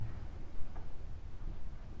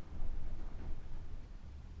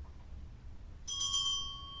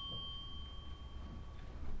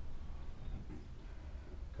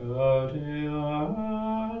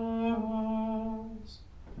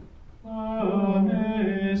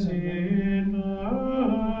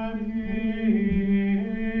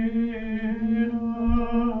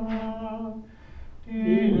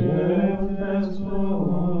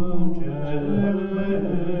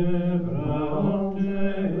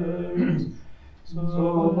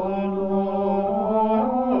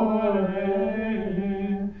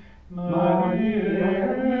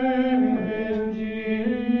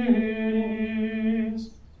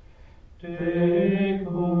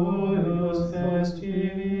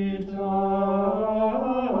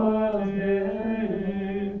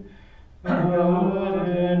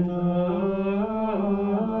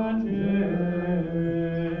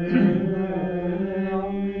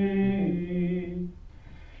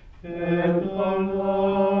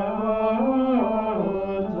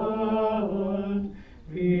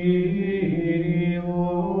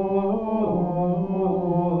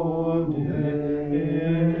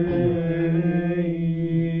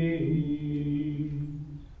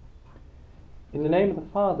In the name of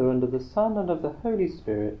the Father, and of the Son, and of the Holy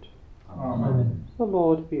Spirit. Amen. The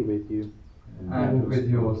Lord be with you. And with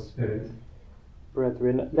your spirit.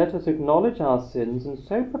 Brethren, let us acknowledge our sins and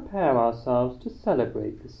so prepare ourselves to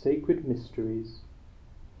celebrate the sacred mysteries.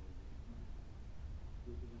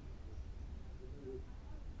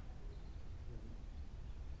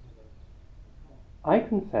 I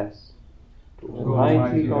confess to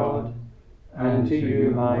Almighty God and to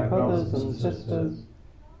you, my brothers and sisters,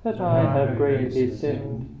 that I have greatly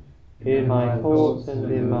sinned in my thoughts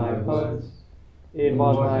and in my words, in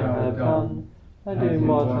what I have done and in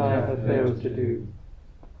what I have failed to do,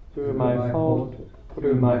 through my fault,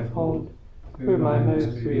 through my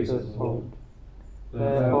most grievous fault.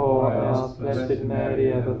 Therefore I ask Blessed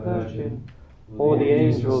Mary, ever Virgin, all the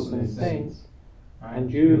angels and saints,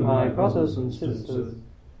 and you, my brothers and sisters,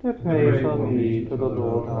 to pray for me to the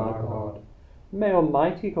Lord our God. May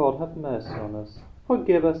Almighty God have mercy on us,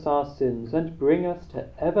 forgive us our sins, and bring us to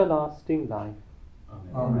everlasting life.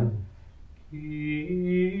 Amen.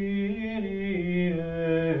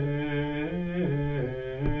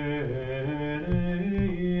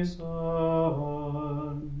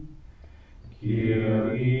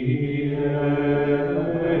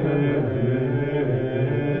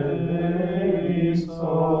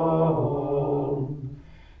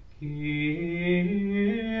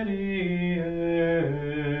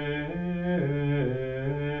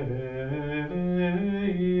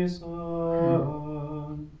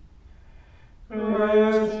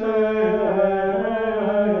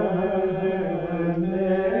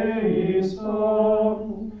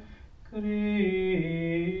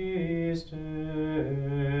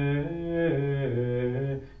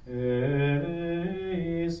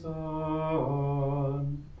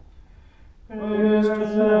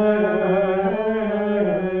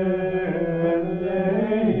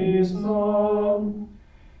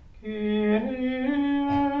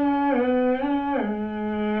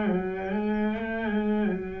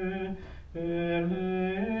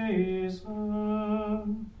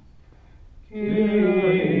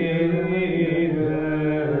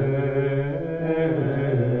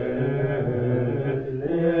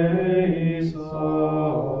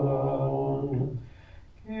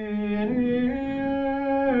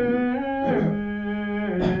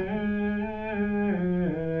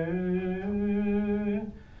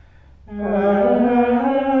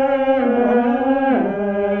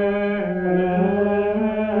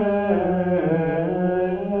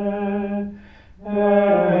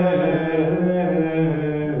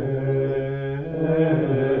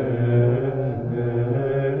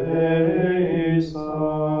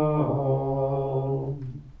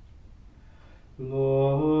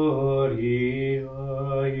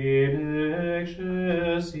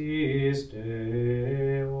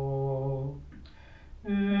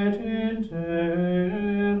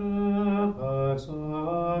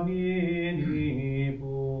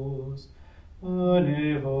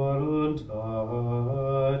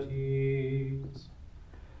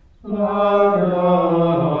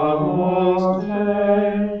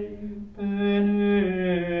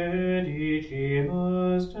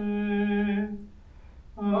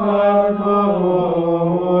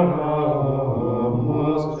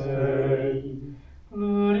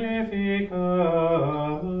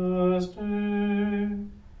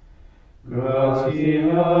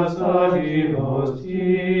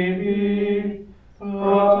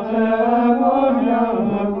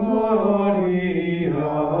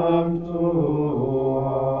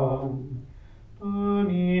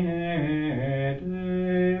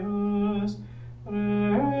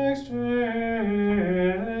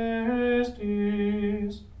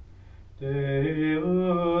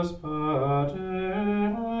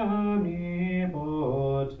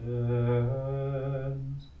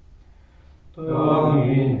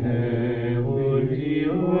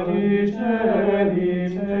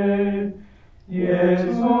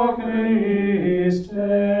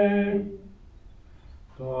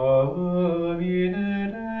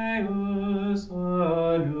 Domine Deus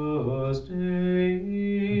agnus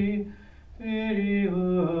Dei,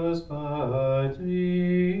 Filius Patris,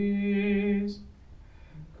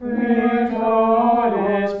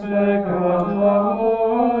 Creatoris peccata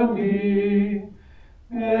mundi,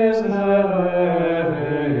 miserere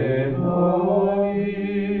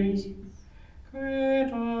nobis,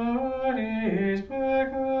 Creatoris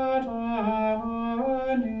peccata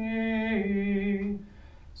mundi,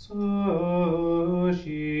 suscipe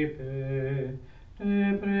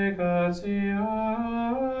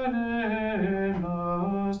deprecationem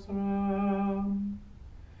nostram,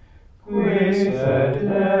 qui sed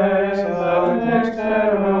ex ad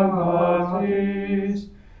exterum patris,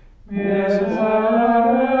 miserere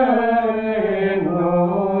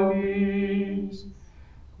nobis,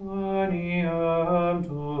 quoniam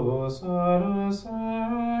tu salus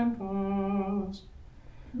sanctus,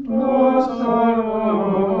 tu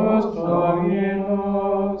salus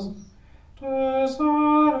Dominus, tu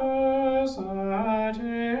salus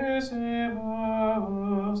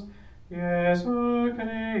Sanctissimus, Iesu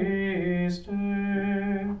Christe,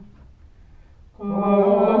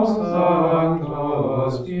 cum Sancto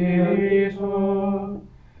Spiritu,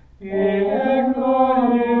 in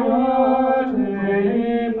gloria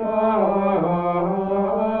Dei Patris.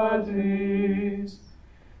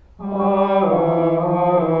 Amen.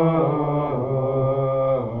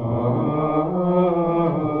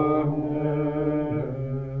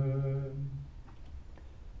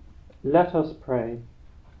 Let us pray.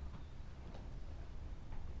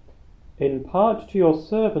 Impart to your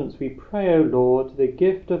servants, we pray, O Lord, the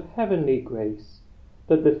gift of heavenly grace,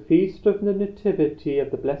 that the feast of the Nativity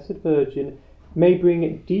of the Blessed Virgin may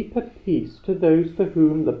bring deeper peace to those for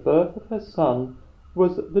whom the birth of her Son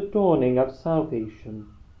was the dawning of salvation.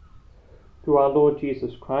 Through our Lord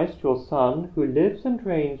Jesus Christ, your Son, who lives and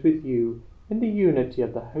reigns with you in the unity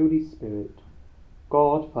of the Holy Spirit,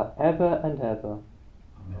 God for ever and ever.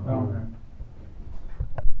 Amen.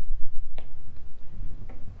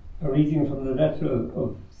 A reading from the letter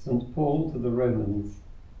of St. Paul to the Romans.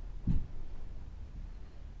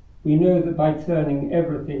 We know that by turning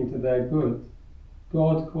everything to their good,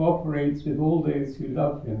 God cooperates with all those who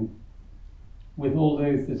love him, with all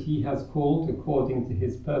those that he has called according to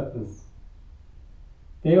his purpose.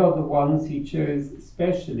 They are the ones he chose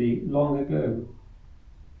specially long ago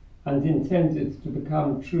and intended to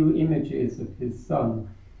become true images of his Son,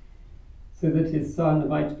 so that his Son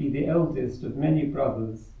might be the eldest of many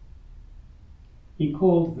brothers. He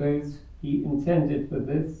called those he intended for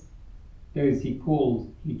this, those he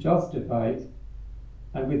called he justified,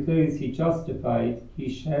 and with those he justified he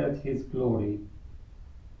shared his glory.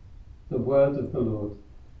 The word of the Lord.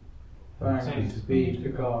 Thanks be to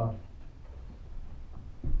God.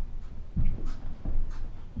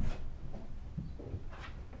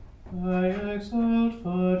 I exult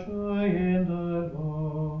for joy in the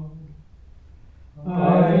Lord.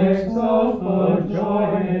 I exult for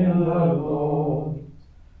joy in the Lord.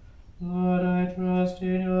 Lord, I trust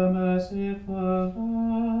in your merciful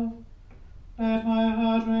love. Let my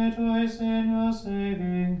heart rejoice in your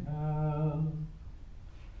saving help.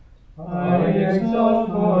 I exult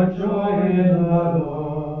for joy in the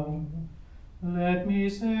Lord. Let me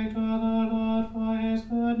sing to the Lord for his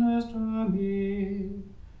goodness to me,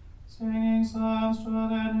 singing psalms to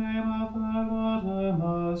the name of the Lord the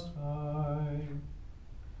Most High.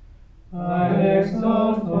 I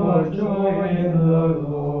exult for joy in the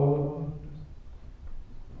Lord.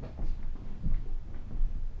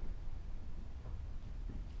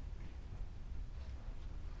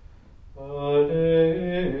 Alleluia.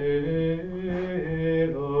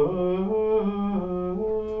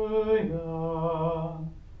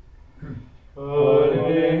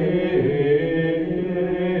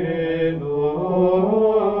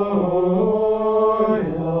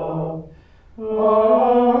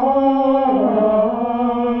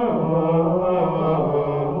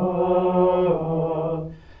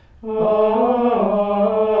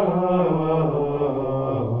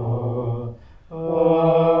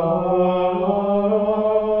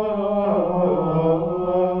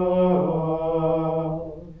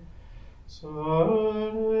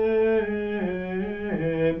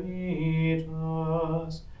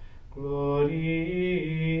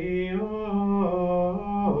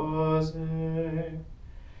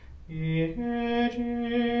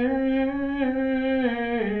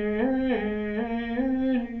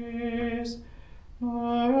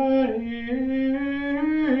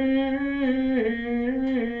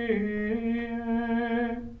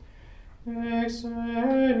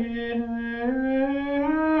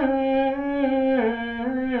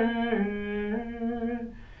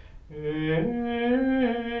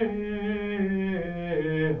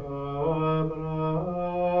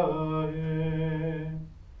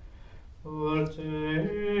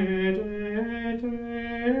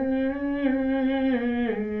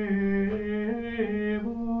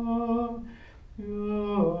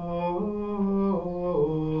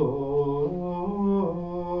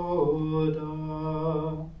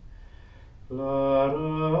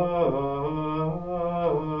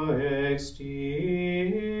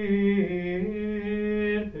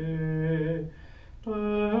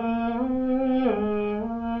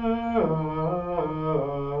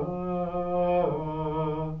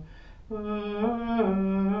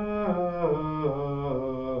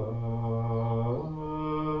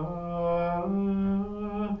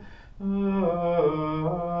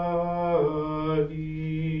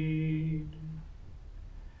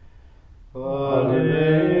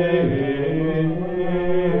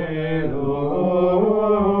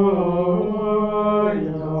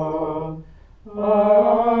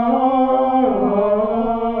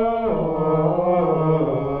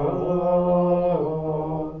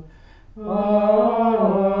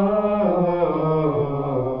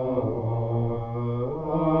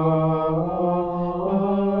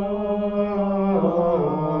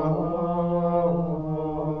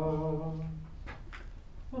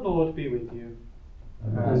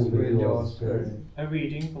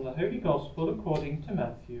 reading from the Holy Gospel according to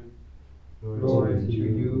Matthew. Glory to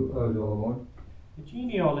you, O Lord. The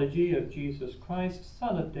genealogy of Jesus Christ,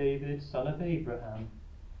 son of David, son of Abraham.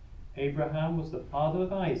 Abraham was the father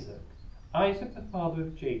of Isaac, Isaac the father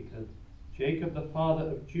of Jacob, Jacob the father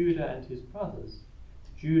of Judah and his brothers.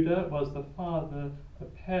 Judah was the father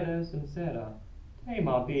of Perez and Zerah,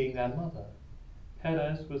 Tamar being their mother.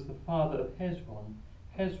 Perez was the father of Hezron,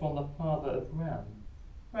 Hezron the father of Ram.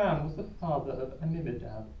 Ram was the father of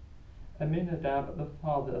Amminadab, Amminadab the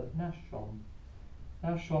father of Nahshon,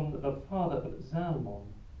 Nahshon the father of Zalmon.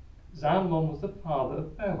 Zalmon was the father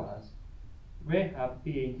of Boaz, Rahab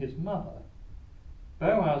being his mother.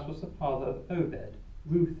 Boaz was the father of Obed,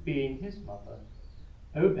 Ruth being his mother.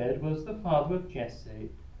 Obed was the father of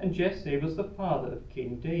Jesse, and Jesse was the father of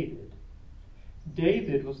King David.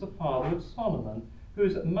 David was the father of Solomon,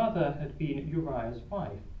 whose mother had been Uriah's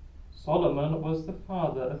wife. Solomon was the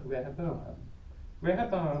father of Rehoboam.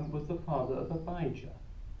 Rehoboam was the father of Abijah.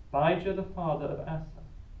 Abijah the father of Asa.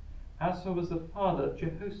 Asa was the father of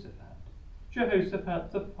Jehoshaphat.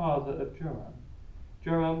 Jehoshaphat the father of Joram.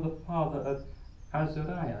 Joram the father of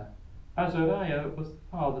Azariah. Azariah was the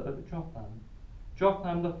father of Jotham.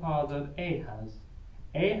 Jotham the father of Ahaz.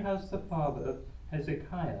 Ahaz the father of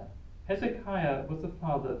Hezekiah. Hezekiah was the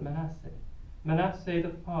father of Manasseh. Manasseh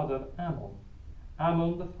the father of Ammon.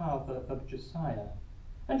 Ammon the father of Josiah.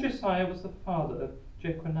 And Josiah was the father of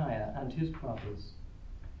Jeconiah and his brothers.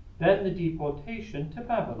 Then the deportation to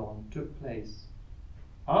Babylon took place.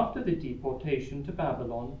 After the deportation to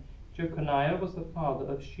Babylon, Jeconiah was the father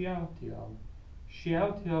of Shealtiel.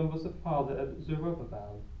 Shealtiel was the father of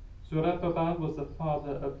Zerubbabel. Zerubbabel was the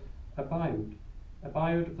father of Abiud.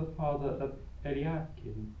 Abiud the father of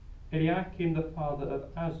Eliakim. Eliakim the father of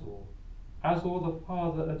Azor. Azor the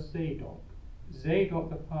father of Zadok. Zadok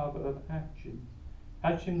the father of Achim.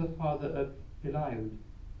 Achim the father of Eliud.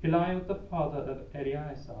 Eliud the father of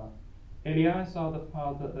Eleazar. Eleazar the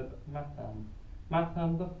father of Mathan.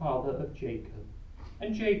 Mathan the father of Jacob.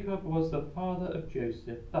 And Jacob was the father of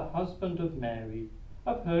Joseph, the husband of Mary.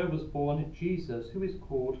 Of her was born Jesus, who is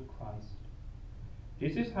called Christ.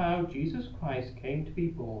 This is how Jesus Christ came to be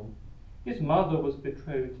born. His mother was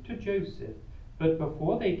betrothed to Joseph, but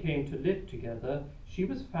before they came to live together, she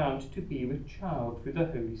was found to be with child through the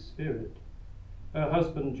Holy Spirit. Her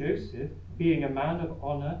husband Joseph, being a man of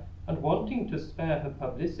honor and wanting to spare her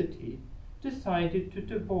publicity, decided to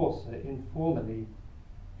divorce her informally.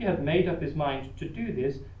 He had made up his mind to do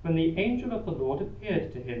this when the angel of the Lord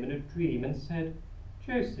appeared to him in a dream and said,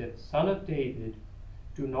 "Joseph, son of David,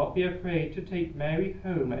 do not be afraid to take Mary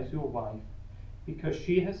home as your wife, because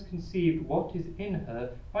she has conceived what is in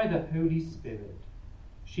her by the Holy Spirit.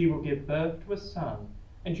 She will give birth to a son,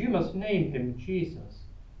 and you must name him Jesus,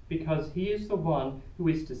 because he is the one who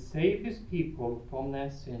is to save his people from their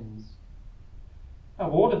sins." Now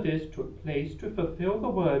all of this took place to fulfill the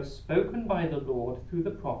words spoken by the Lord through the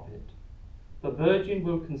prophet. The virgin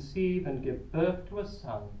will conceive and give birth to a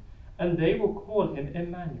son, and they will call him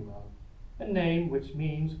Emmanuel, a name which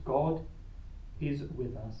means God is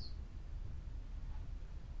with us.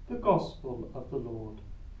 The Gospel of the Lord.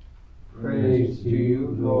 Praise to you,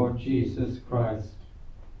 Lord Jesus Christ.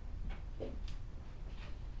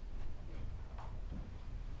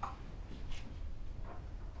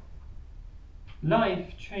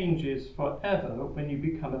 Life changes forever when you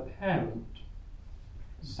become a parent.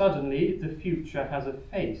 Suddenly, the future has a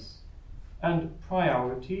face, and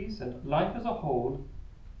priorities and life as a whole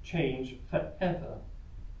change forever.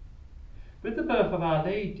 With the birth of Our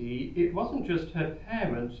Lady, it wasn't just her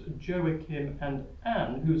parents, Joachim and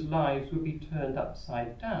Anne, whose lives would be turned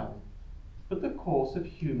upside down, but the course of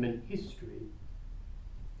human history.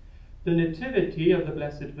 The Nativity of the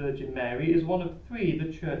Blessed Virgin Mary is one of three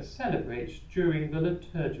the Church celebrates during the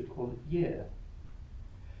liturgical year.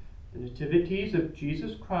 The Nativities of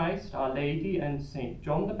Jesus Christ, Our Lady, and St.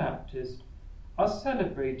 John the Baptist are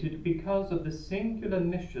celebrated because of the singular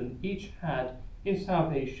mission each had in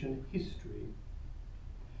salvation history.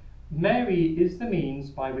 Mary is the means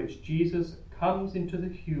by which Jesus comes into the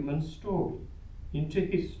human story, into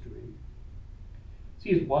history. She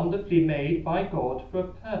is wonderfully made by God for a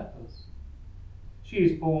purpose. She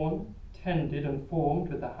is born, tended and formed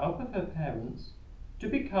with the help of her parents to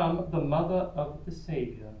become the mother of the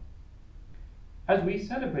Saviour. As we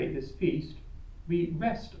celebrate this feast, we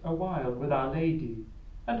rest a while with Our Lady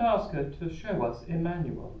and ask her to show us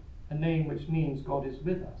Emmanuel, a name which means God is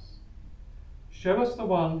with us. Show us the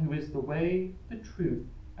one who is the way, the truth,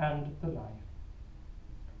 and the life.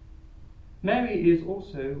 Mary is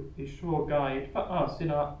also a sure guide for us in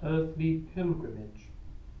our earthly pilgrimage.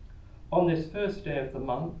 On this first day of the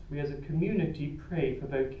month, we as a community pray for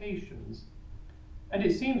vocations, and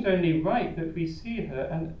it seems only right that we see her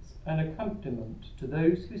as an accompaniment to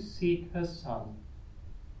those who seek her Son,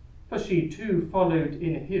 for she too followed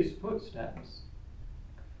in his footsteps.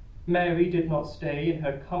 Mary did not stay in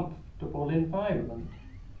her comfortable environment.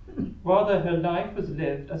 Rather, her life was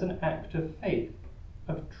lived as an act of faith,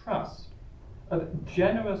 of trust, of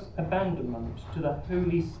generous abandonment to the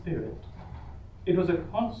Holy Spirit. It was a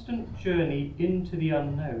constant journey into the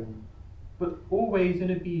unknown, but always in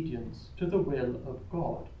obedience to the will of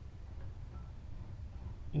God.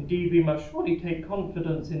 Indeed, we must surely take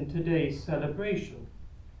confidence in today's celebration.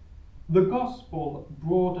 The Gospel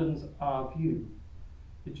broadens our view.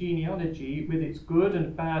 The genealogy, with its good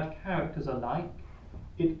and bad characters alike,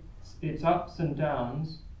 its ups and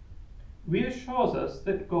downs, reassures us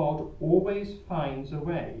that God always finds a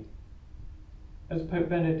way. As Pope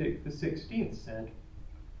Benedict XVI said,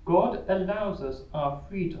 God allows us our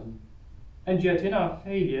freedom, and yet in our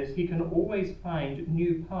failures he can always find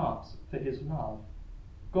new paths for his love.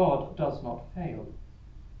 God does not fail.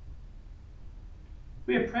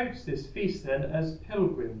 We approach this feast then as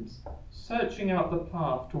pilgrims, searching out the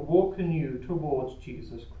path to walk anew towards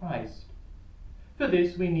Jesus Christ. For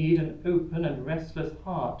this we need an open and restless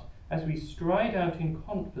heart as we stride out in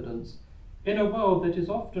confidence in a world that is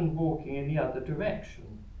often walking in the other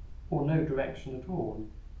direction, or no direction at all.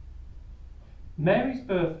 Mary's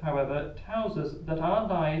birth, however, tells us that our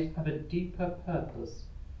lives have a deeper purpose.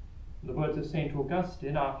 In the words of St.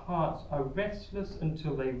 Augustine, our hearts are restless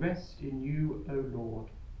until they rest in you, O Lord.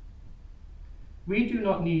 We do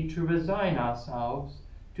not need to resign ourselves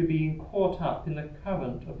to being caught up in the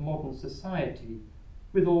current of modern society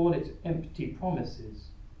with all its empty promises.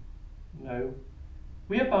 No,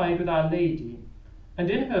 we abide with Our Lady, and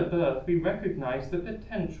in her birth we recognize the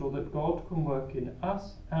potential that God can work in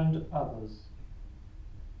us and others.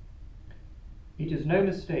 It is no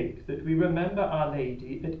mistake that we remember Our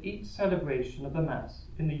Lady at each celebration of the Mass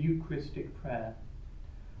in the Eucharistic prayer.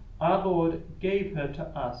 Our Lord gave her to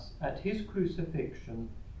us at his crucifixion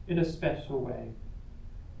in a special way.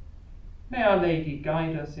 May Our Lady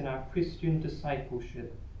guide us in our Christian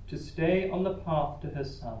discipleship to stay on the path to her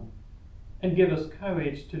Son, and give us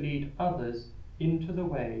courage to lead others into the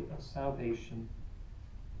way of salvation.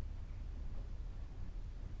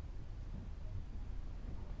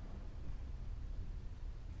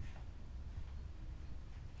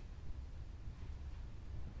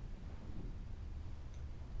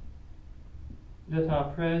 Let our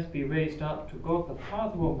prayers be raised up to God the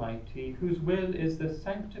Father Almighty, whose will is the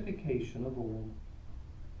sanctification of all.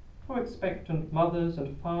 For expectant mothers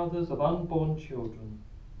and fathers of unborn children,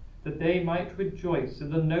 that they might rejoice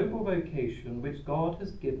in the noble vocation which God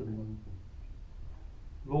has given them.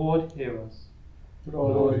 Lord, hear us.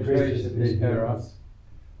 Lord, graciously hear us.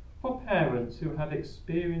 For parents who have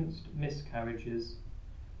experienced miscarriages,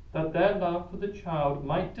 that their love for the child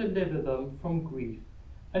might deliver them from grief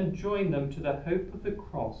and join them to the hope of the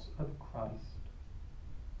cross of Christ.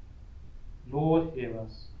 Lord, hear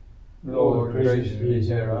us. Lord, graciously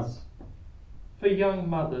hear us. For young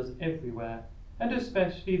mothers everywhere, and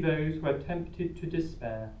especially those who are tempted to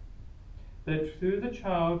despair, that through the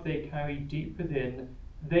child they carry deep within,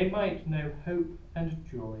 they might know hope and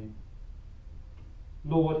joy.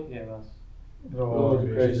 Lord, hear us. Lord,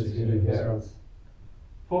 graciously hear us.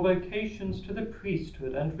 For vocations to the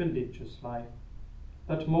priesthood and religious life,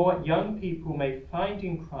 that more young people may find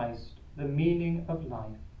in Christ the meaning of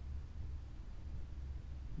life.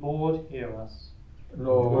 Lord, hear us.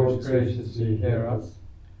 Lord, graciously hear us.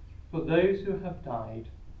 For those who have died,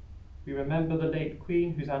 we remember the late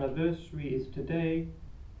Queen whose anniversary is today,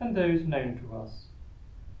 and those known to us,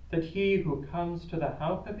 that he who comes to the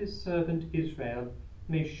help of his servant Israel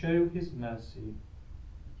may show his mercy.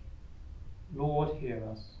 Lord, hear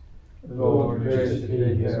us. Lord,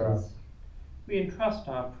 graciously hear us. We entrust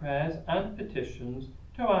our prayers and petitions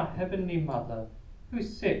to our Heavenly Mother, who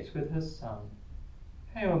sits with her Son.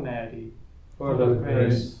 Hail Mary, Full of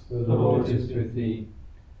grace, the Lord is with thee.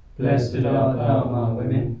 Blessed art thou among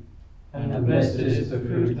women, and blessed is the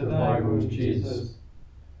fruit of thy womb, Jesus.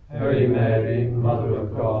 Holy Mary, Mother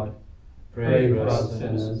of God, pray for us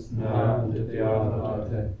sinners, now and at the hour of our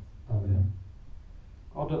death. Amen.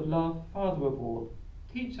 God of love, Father of all,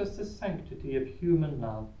 teach us the sanctity of human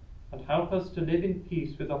love, and help us to live in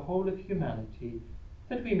peace with the whole of humanity,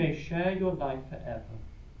 that we may share your life forever.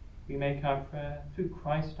 We make our prayer through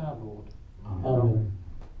Christ our Lord. Amen.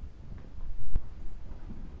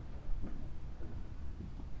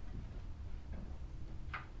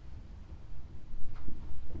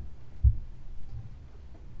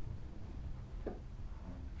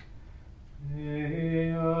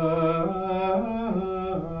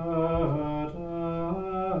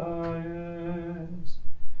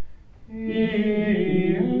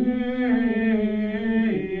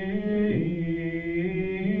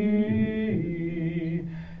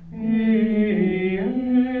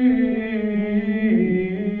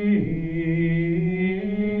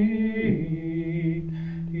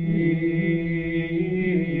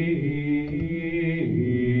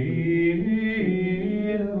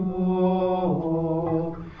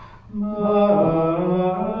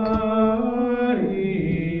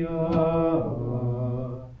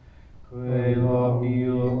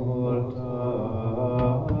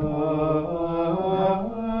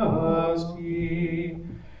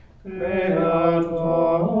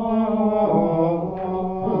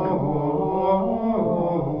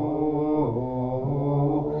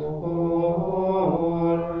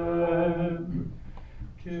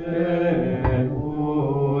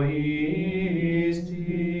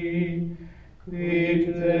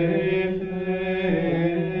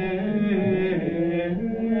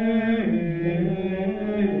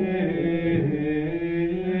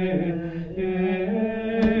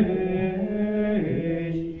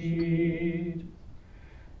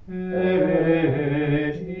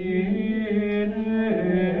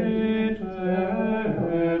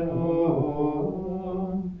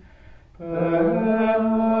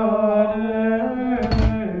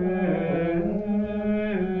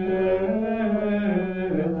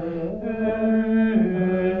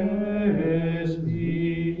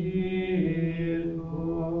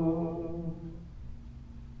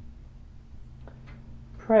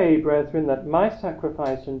 pray, brethren, that my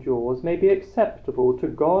sacrifice and yours may be acceptable to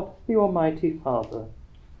God the Almighty Father.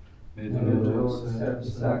 May the Lord accept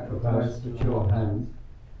the sacrifice at your hands,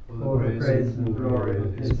 for the praise and glory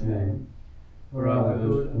of his name, for our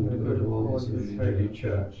good and the good of all his holy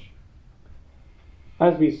church.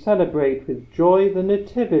 As we celebrate with joy the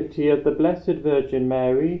Nativity of the Blessed Virgin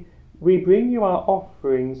Mary, we bring you our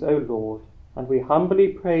offerings, O Lord, and we humbly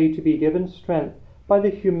pray to be given strength by the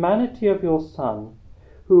humanity of your Son,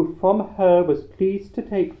 who from her was pleased to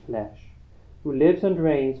take flesh, who lives and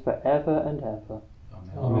reigns for ever and ever.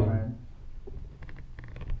 Amen. Amen.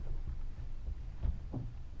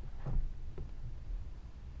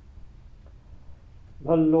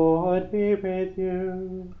 The Lord be with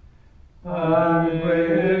you. And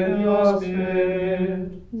with your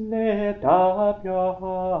spirit. Lift up your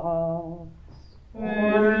hearts. We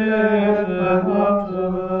lift them up to the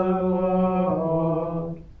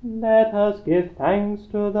Lord. Let us give thanks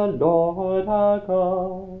to the Lord our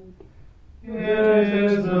God. It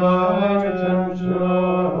is right and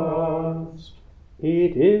just.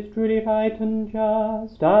 It is truly right and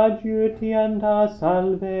just, our duty and our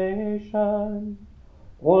salvation,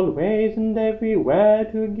 always and everywhere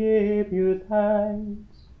to give you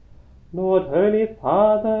thanks, Lord, Holy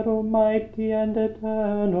Father, Almighty and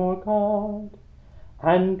eternal God,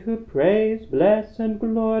 and to praise, bless, and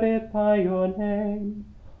glorify your name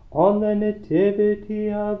on the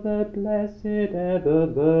nativity of the blessed ever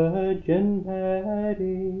Virgin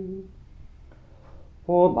Mary.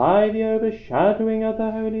 For by the overshadowing of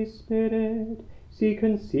the Holy Spirit, she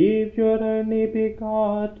conceived your only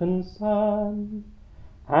begotten Son,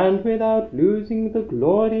 and without losing the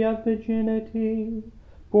glory of virginity,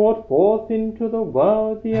 brought forth into the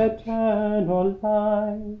world the eternal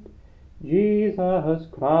light, Jesus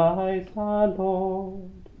Christ our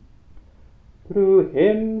Lord. Through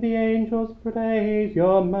him the angels praise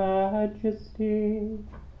your majesty,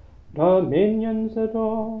 dominions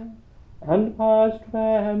adore, and powers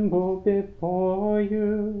tremble before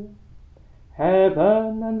you.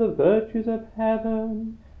 Heaven and the virtues of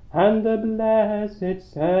heaven and the blessed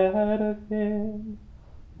seraphim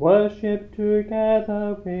worship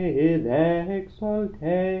together with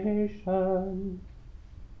exaltation.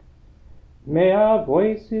 May our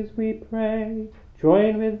voices, we pray,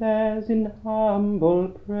 join with theirs in humble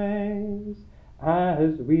praise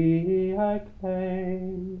as we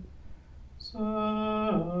acclaim. Sanctus,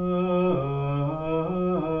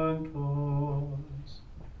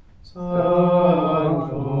 Sanctus,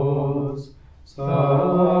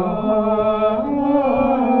 Sanctus,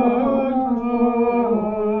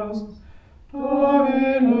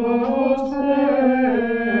 Dominus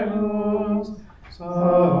Deus,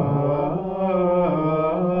 Sabaoth,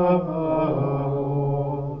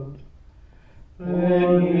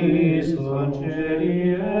 plenis Angeli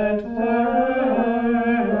et terra,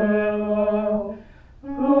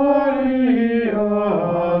 gloria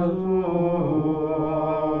tua,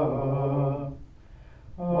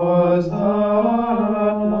 Hosanna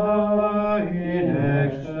in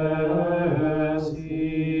excelsis,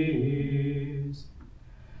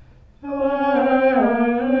 benedictus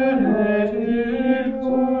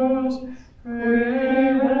veni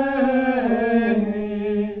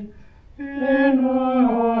in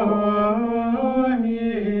nomine Domini.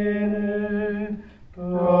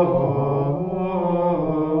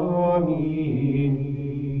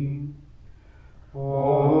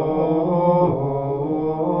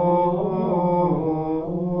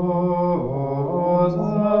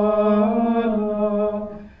 Hosanna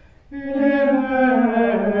in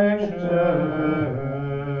excelsis.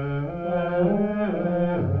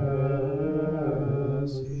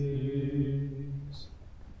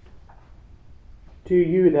 To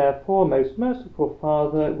you, therefore, most merciful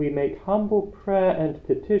Father, we make humble prayer and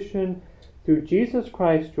petition through Jesus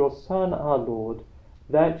Christ, your Son, our Lord,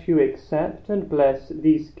 that you accept and bless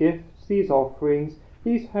these gifts, these offerings,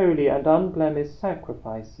 these holy and unblemished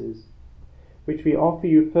sacrifices, which we offer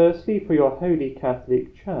you firstly for your holy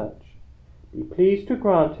Catholic Church. Be pleased to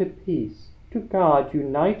grant her peace, to guard,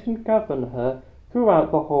 unite, and govern her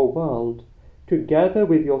throughout the whole world, together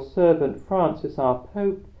with your servant Francis our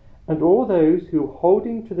Pope, and all those who,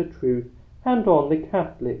 holding to the truth, hand on the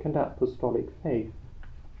Catholic and Apostolic faith.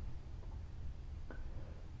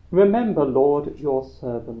 Remember, Lord, your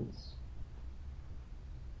servants.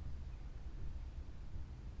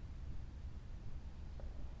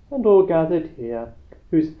 And all gathered here,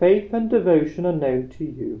 whose faith and devotion are known to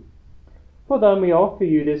you. For them we offer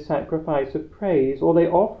you this sacrifice of praise, or they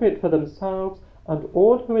offer it for themselves and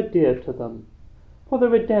all who are dear to them, for the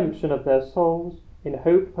redemption of their souls, in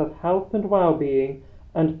hope of health and well-being,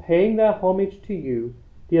 and paying their homage to you,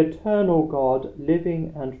 the eternal God,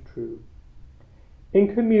 living and true.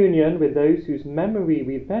 In communion with those whose memory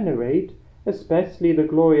we venerate, especially the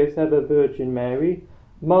glorious ever Virgin Mary,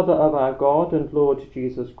 Mother of our God and Lord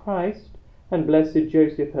Jesus Christ, and blessed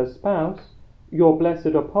Joseph her spouse, your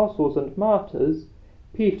blessed apostles and martyrs,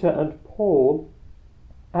 Peter and Paul,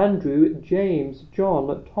 Andrew, James,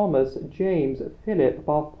 John, Thomas, James, Philip,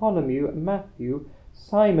 Bartholomew, Matthew,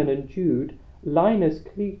 Simon and Jude, Linus,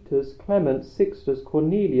 Cletus, Clement, Sixtus,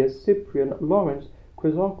 Cornelius, Cyprian, Lawrence,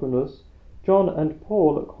 Chrysogonus, John and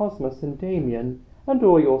Paul, Cosmas and Damian, and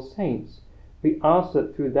all your saints, we ask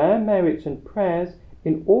that through their merits and prayers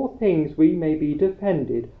in all things we may be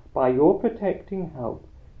defended by your protecting help.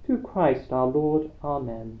 Through Christ our Lord.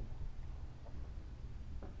 Amen.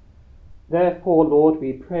 Therefore, Lord,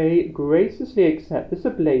 we pray, graciously accept this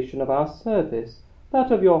oblation of our service,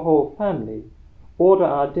 that of your whole family. Order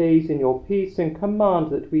our days in your peace, and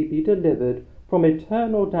command that we be delivered from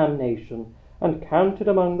eternal damnation, and counted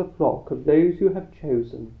among the flock of those you have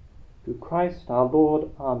chosen. Through Christ our Lord.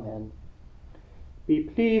 Amen. Be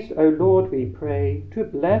pleased, O Lord, we pray, to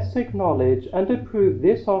bless, acknowledge, and approve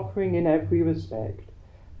this offering in every respect.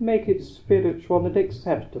 Make it spiritual and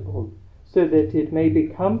acceptable, so that it may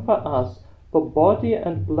become for us the body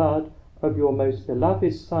and blood of your most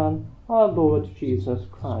beloved Son, our Lord Jesus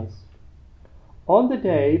Christ. On the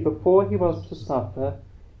day before he was to suffer,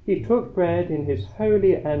 he took bread in his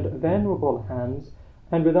holy and venerable hands,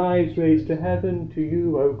 and with eyes raised to heaven, to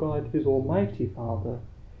you, O God, his almighty Father,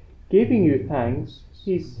 giving you thanks,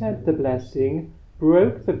 he said the blessing,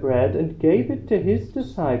 broke the bread, and gave it to his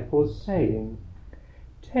disciples, saying,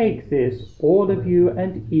 Take this, all of you,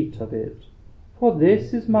 and eat of it, for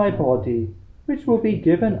this is my body, which will be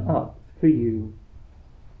given up for you.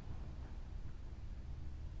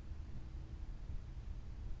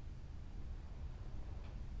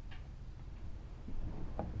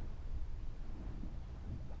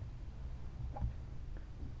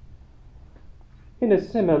 In a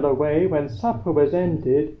similar way, when supper was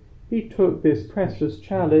ended, he took this precious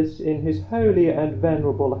chalice in his holy and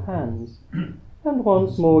venerable hands, and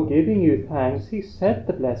once more giving you thanks, he said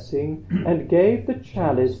the blessing, and gave the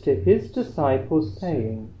chalice to his disciples,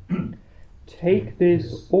 saying, Take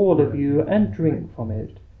this, all of you, and drink from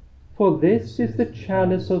it, for this is the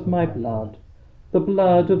chalice of my blood, the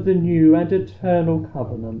blood of the new and eternal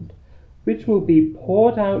covenant, which will be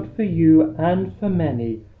poured out for you and for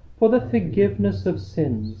many, for the forgiveness of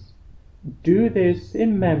sins. Do this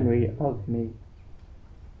in memory of me.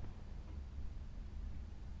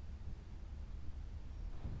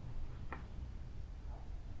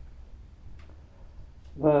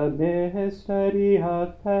 The mystery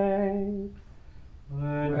of faith.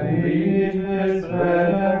 When we eat his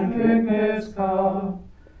bread and drink his cup,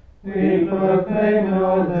 we proclaim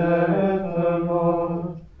your death, O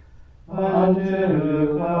Lord, until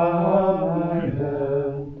you come again.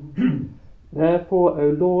 Therefore, O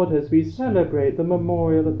Lord, as we celebrate the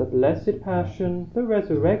memorial of the Blessed Passion, the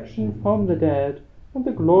resurrection from the dead, and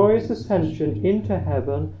the glorious ascension into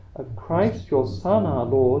heaven of Christ your Son, our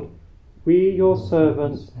Lord, we, your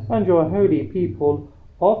servants, and your holy people,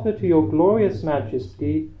 offer to your glorious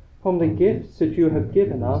majesty, from the gifts that you have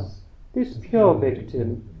given us, this pure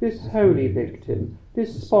victim, this holy victim,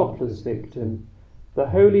 this spotless victim, the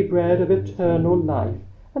holy bread of eternal life,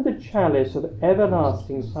 and the chalice of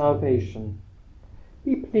everlasting salvation.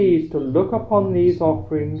 Be pleased to look upon these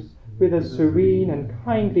offerings with a serene and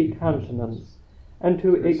kindly countenance, and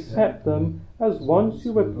to accept them as once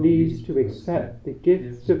you were pleased to accept the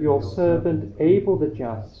gifts of your servant Abel the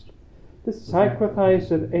just, the sacrifice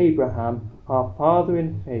of Abraham, our father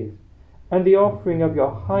in faith, and the offering of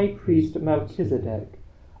your high priest Melchizedek,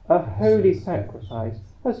 a holy sacrifice,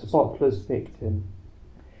 a spotless victim.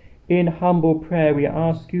 In humble prayer we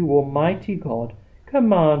ask you, Almighty God,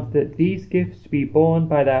 command that these gifts be borne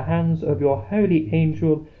by the hands of your holy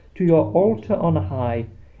angel to your altar on high,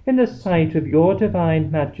 in the sight of your divine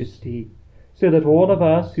majesty, so that all of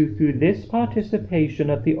us who through this participation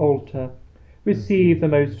at the altar receive the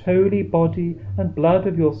most holy body and blood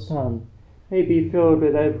of your Son, may be filled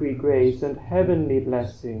with every grace and heavenly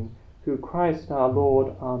blessing, through Christ our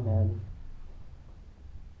Lord. Amen.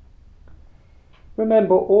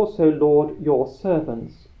 Remember also, Lord, your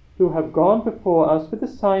servants, who have gone before us with the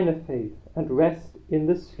sign of faith, and rest in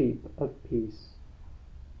the sleep of peace.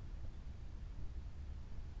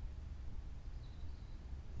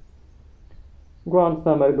 Grant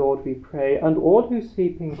them, O Lord, we pray, and all who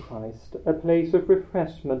sleep in Christ, a place of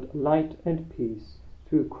refreshment, light, and peace,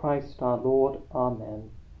 through Christ our Lord. Amen.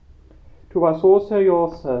 To us also,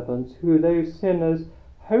 your servants, who, though sinners,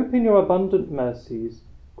 hope in your abundant mercies,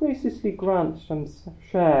 graciously grant some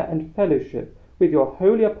share and fellowship with your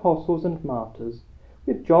holy apostles and martyrs,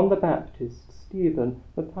 with John the Baptist, Stephen,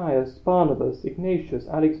 Matthias, Barnabas, Ignatius,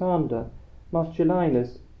 Alexander,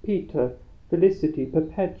 Marcellinus, Peter, Felicity,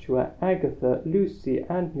 Perpetua, Agatha, Lucy,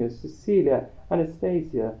 Agnes, Cecilia,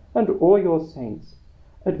 Anastasia, and all your saints.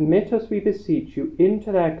 Admit us, we beseech you,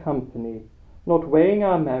 into their company, not weighing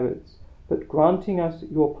our merits, but granting us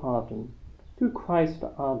your pardon, through Christ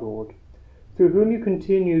our Lord, through whom you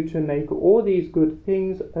continue to make all these good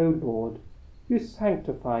things, O Lord. You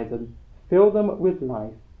sanctify them, fill them with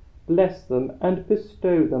life, bless them, and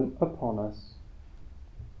bestow them upon us.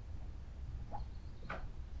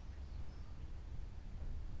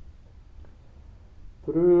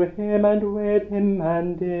 Through him, and with him,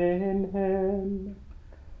 and in him,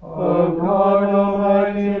 O God,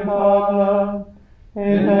 Almighty Father,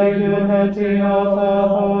 in the unity of the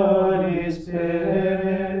Holy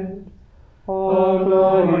Spirit, all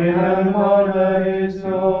glory and honor is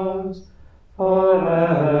yours,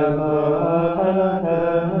 forever and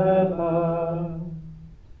ever.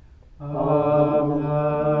 Amen.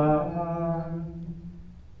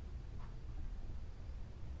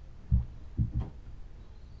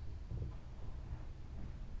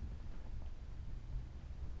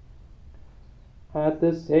 At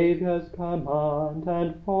the Saviour's command,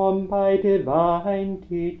 and formed by divine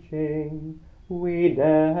teaching, we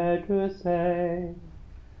dare to say,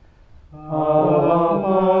 Our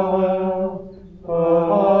Father, who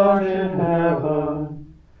art in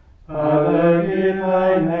heaven, hallowed be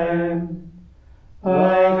thy name.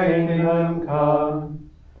 Thy kingdom come,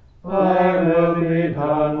 thy will be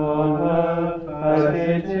done on earth as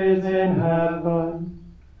it is in heaven.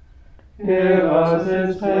 Give us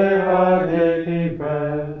this day our daily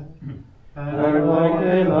bread, and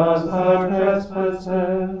forgive us our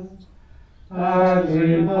trespasses, as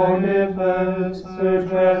we forgive those who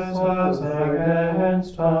trespass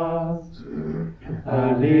against us.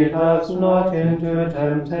 And lead us not into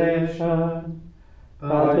temptation,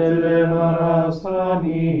 but deliver us from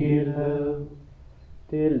evil.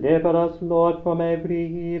 Deliver us, Lord, from every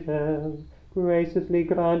evil. Graciously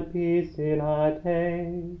grant peace in our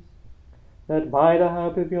days, that by the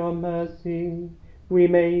help of your mercy we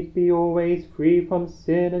may be always free from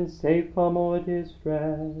sin and safe from all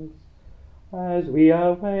distress, as we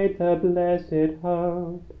await the blessed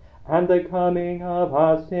hope and the coming of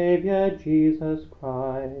our Saviour Jesus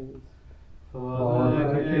Christ. For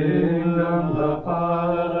the kingdom, the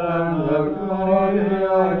power, and the glory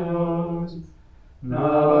are yours,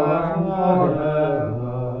 now and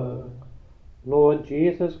forever. Lord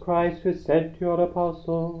Jesus Christ, who said to your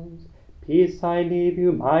apostles, Peace I leave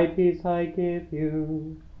you, my peace I give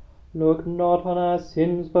you, look not on our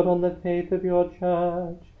sins, but on the faith of your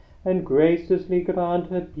church, and graciously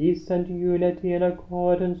grant her peace and unity in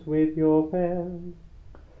accordance with your will,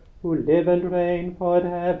 who live and reign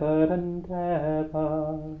forever and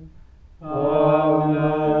ever.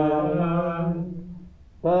 Amen.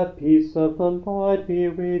 The peace of the Lord be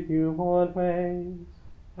with you always.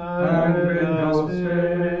 And with your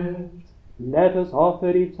spirit. Let us offer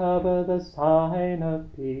each other the sign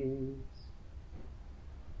of peace.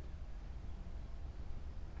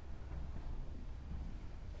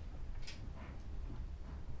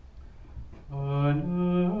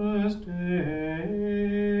 Agnus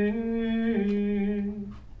Dei,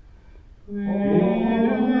 qui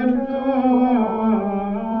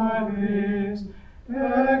gloris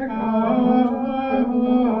peccata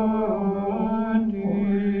mundi,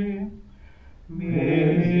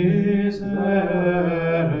 miserere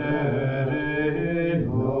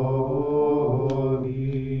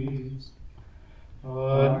nobis.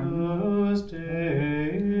 Agnus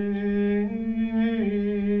Dei,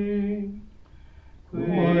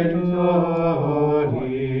 quid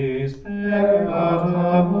gloris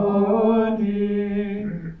peccata mundi,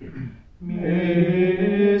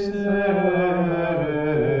 miserere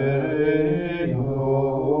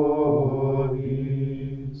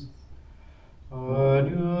nobis.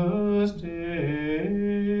 Agnus Dei,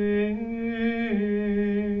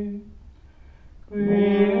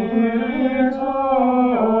 quid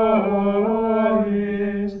gloris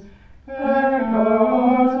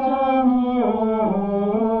peccata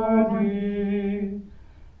mundi,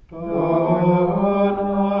 dona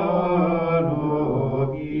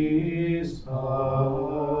nobis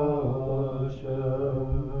pacem.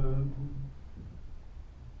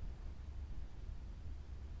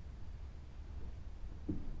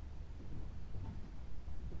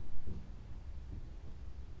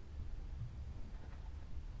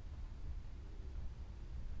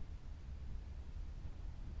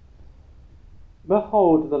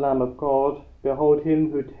 Behold the Lamb of God, Behold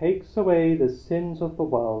him who takes away the sins of the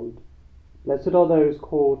world. Blessed are those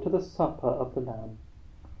called to the supper of the Lamb.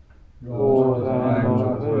 Lord, I am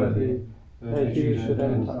not worthy that you should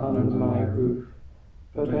enter under my roof,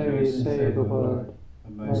 but only say the word,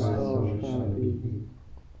 and my soul shall be healed.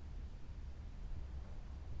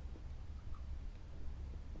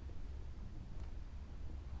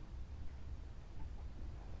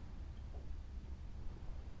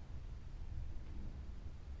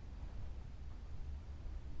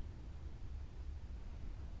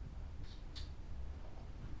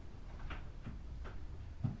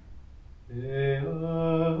 Beata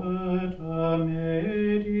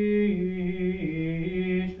medicent,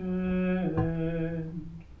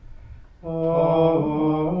 omnes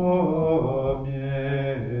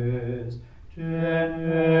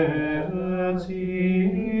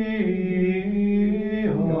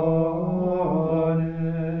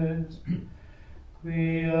generationes,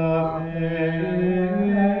 quia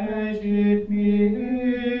fecit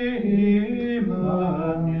mihi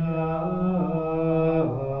magna,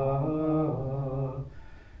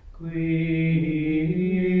 qui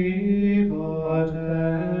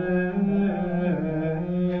potens.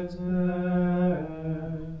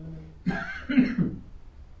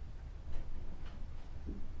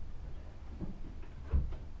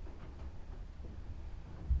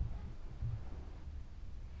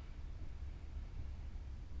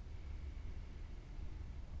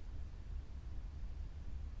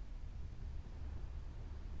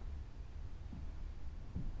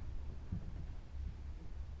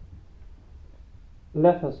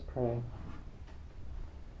 Let us pray.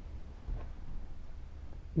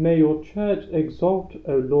 May your church exult,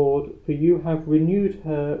 O Lord, for you have renewed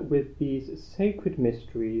her with these sacred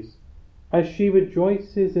mysteries, as she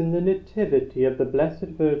rejoices in the nativity of the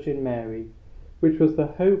Blessed Virgin Mary, which was the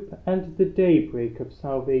hope and the daybreak of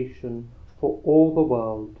salvation for all the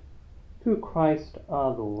world. Through Christ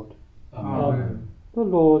our Lord. Amen. The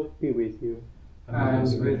Lord be with you. And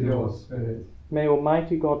with your spirit. May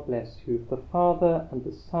Almighty God bless you, the Father, and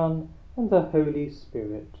the Son, and the Holy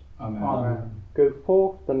Spirit. Amen. Go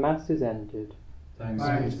forth, the Mass is ended.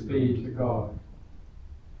 Thanks be to God.